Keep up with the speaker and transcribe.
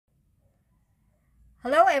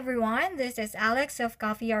Hello, everyone. This is Alex of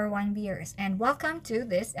Coffee or One Beers, and welcome to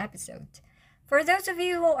this episode. For those of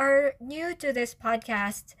you who are new to this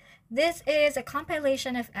podcast, this is a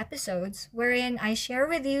compilation of episodes wherein I share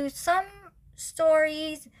with you some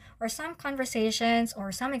stories or some conversations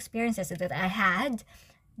or some experiences that I had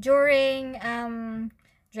during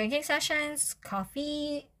drinking sessions,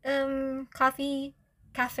 coffee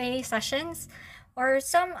cafe sessions, or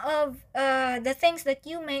some of the things that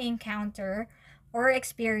you may encounter or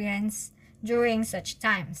experience during such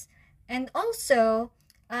times. And also,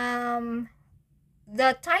 um,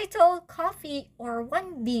 the title Coffee or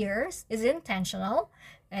One Beers is intentional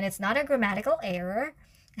and it's not a grammatical error.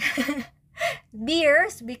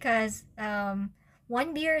 Beers because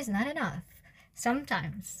one beer is not enough.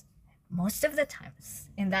 Sometimes, most of the times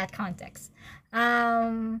in that context.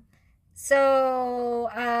 Um,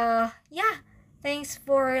 yeah, thanks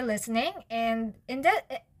for listening. And in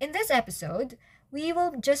this episode, we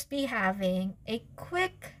will just be having a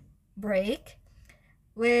quick break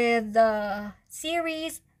with the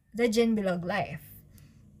series The Gin Bilog Life.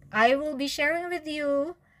 I will be sharing with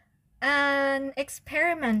you an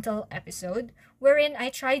experimental episode wherein I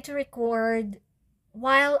tried to record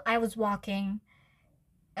while I was walking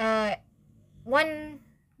uh, one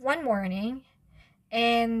one morning,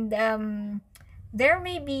 and there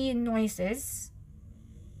may be noises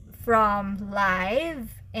from live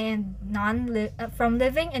and from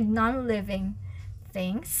living and non-living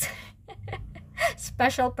things.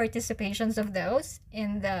 Special participations of those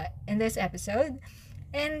in this episode.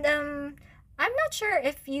 And I'm not sure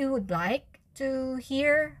if you would like to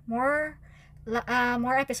hear more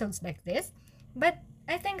episodes like this, but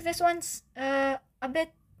I think this one's a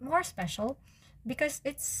bit more special because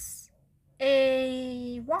it's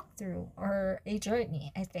a walkthrough or a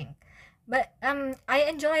journey, I think. But I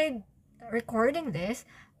enjoyed recording this.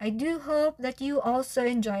 I do hope that you also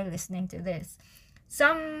enjoy listening to this.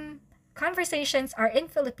 Some conversations are in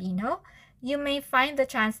Filipino. You may find the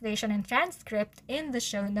translation and transcript in the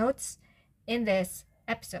show notes in this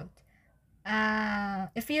episode.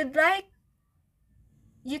 If you'd like,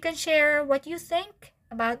 you can share what you think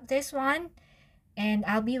about this one, and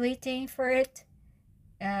I'll be waiting for it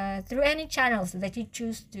through any channels that you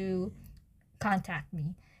choose to contact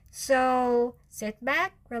me. So sit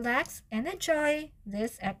back, relax, and enjoy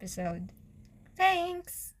this episode.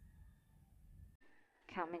 Thanks!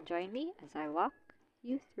 Come and join me as I walk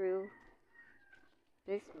you through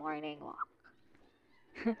this morning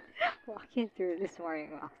walk. Walking through this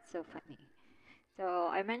morning walk, it's so funny. So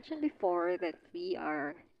I mentioned before that we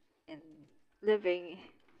are in living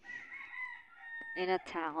in a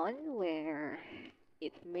town where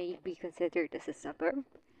it may be considered as a suburb.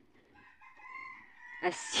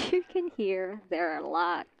 As you can hear, there are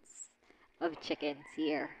lots of chickens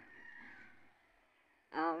here.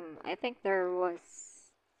 I think there was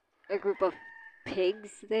a group of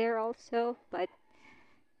pigs there also, but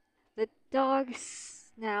the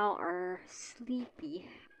dogs now are sleepy.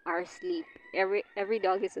 Are asleep. Every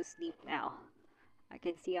dog is asleep now. I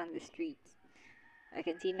can see on the street. I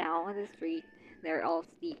can see now on the street they're all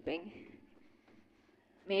sleeping.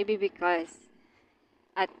 Maybe because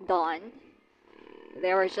at dawn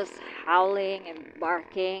they were just howling and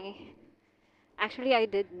barking. Actually, I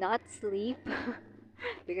did not sleep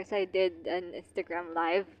because I did an Instagram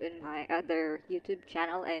live in my other YouTube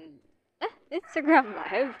channel and Instagram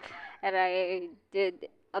live, and I did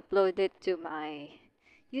upload it to my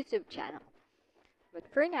YouTube channel. But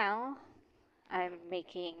for now, I'm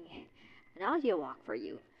making an audio walk for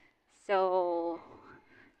you. So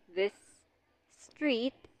this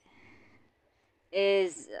street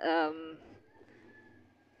is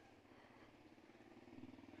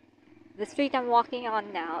the street I'm walking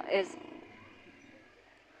on now is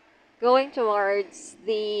going towards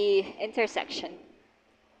the intersection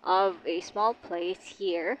of a small place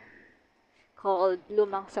here called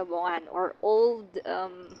Lumang Sabongan, or old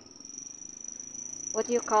what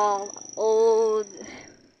do you call old,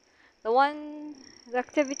 the one, the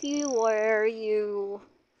activity where you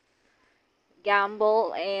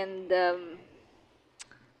gamble and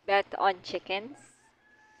bet on chickens.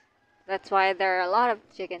 That's why there are a lot of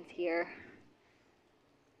chickens here.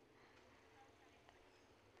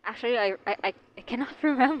 Actually, I cannot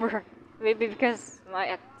remember. Maybe because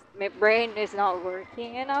my brain is not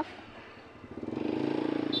working enough.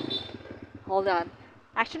 Hold on.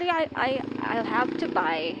 Actually, I'll have to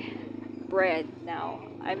buy bread now.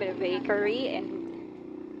 I'm in a bakery and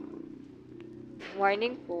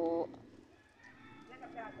morning po.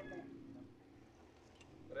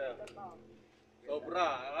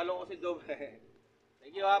 Sobra. Akala ko si doble.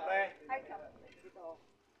 Thank you, ha, pre.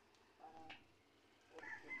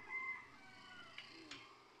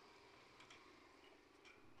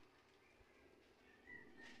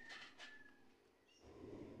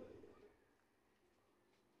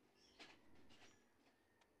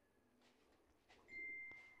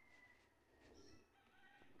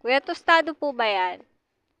 Kuya, tostado po ba yan?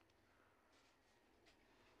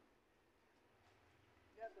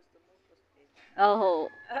 Oo.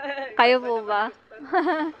 Kayo po ba?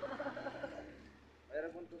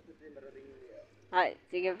 Ay,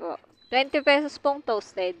 sige po. 20 pesos pong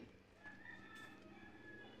toasted.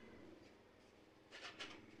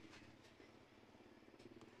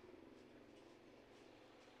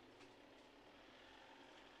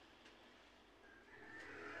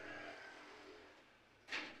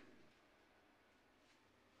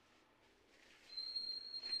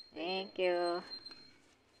 Thank you.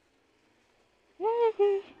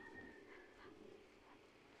 Yay!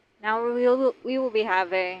 Now we will be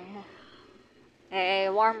having a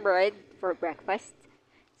warm bread for breakfast.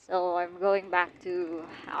 So I'm going back to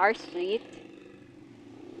our street.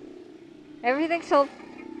 Everything's so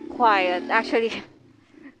quiet. Actually,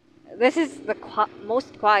 this is the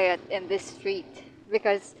most quiet in this street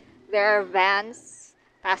because there are vans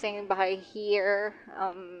passing by here,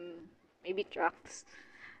 maybe trucks.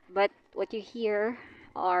 But what you hear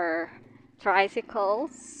are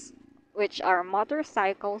tricycles, which are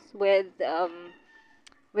motorcycles with a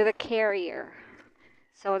carrier,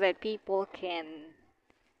 so that people can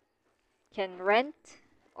rent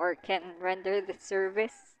or can render the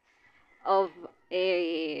service of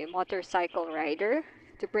a motorcycle rider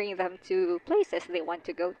to bring them to places they want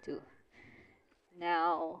to go to.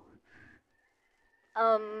 Now,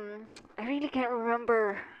 I really can't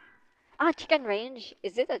remember. Ah, chicken range.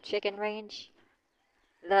 Is it a chicken range?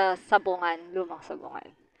 The Sabungan, Lumang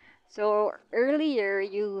Sabungan. So earlier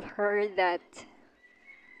you heard that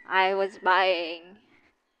I was buying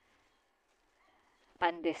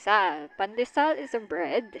pandesal. Pandesal is a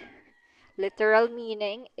bread. Literal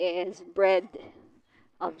meaning is bread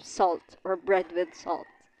of salt or bread with salt.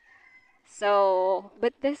 So,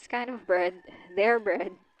 but this kind of bread, their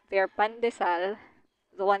pandesal,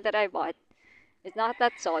 the one that I bought, is not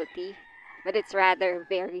that salty, but it's rather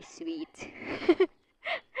very sweet.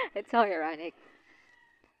 It's so ironic.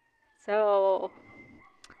 So,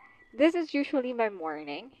 this is usually my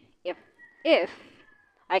morning. If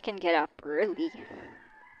I can get up early.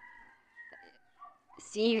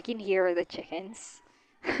 See, you can hear the chickens.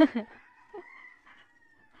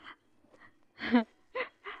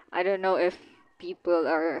 I don't know if people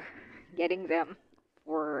are getting them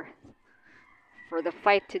for for the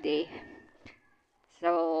fight today.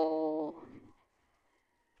 So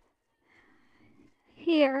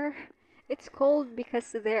here it's cold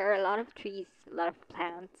because there are a lot of trees, a lot of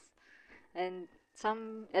plants, and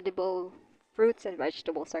some edible fruits and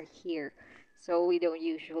vegetables are here. So we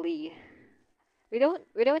don't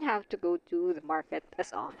have to go to the market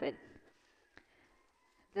as often.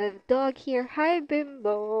 The dog here, hi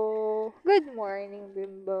Bimbo. Good morning,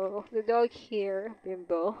 Bimbo. The dog here,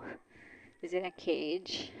 Bimbo, is in a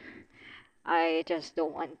cage. I just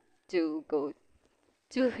don't want to go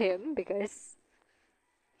to him because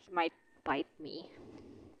he might bite me.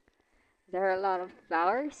 There are a lot of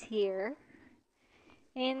flowers here.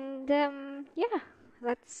 And yeah,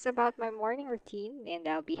 that's about my morning routine, and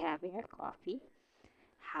I'll be having a coffee.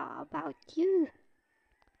 How about you?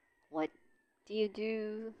 What do you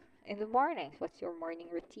do in the mornings? What's your morning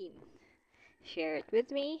routine? Share it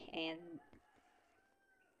with me, and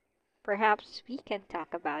perhaps we can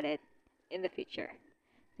talk about it in the future.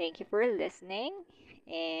 Thank you for listening,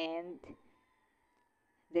 and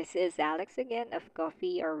this is Alex again of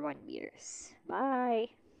Coffee or One Beers. Bye.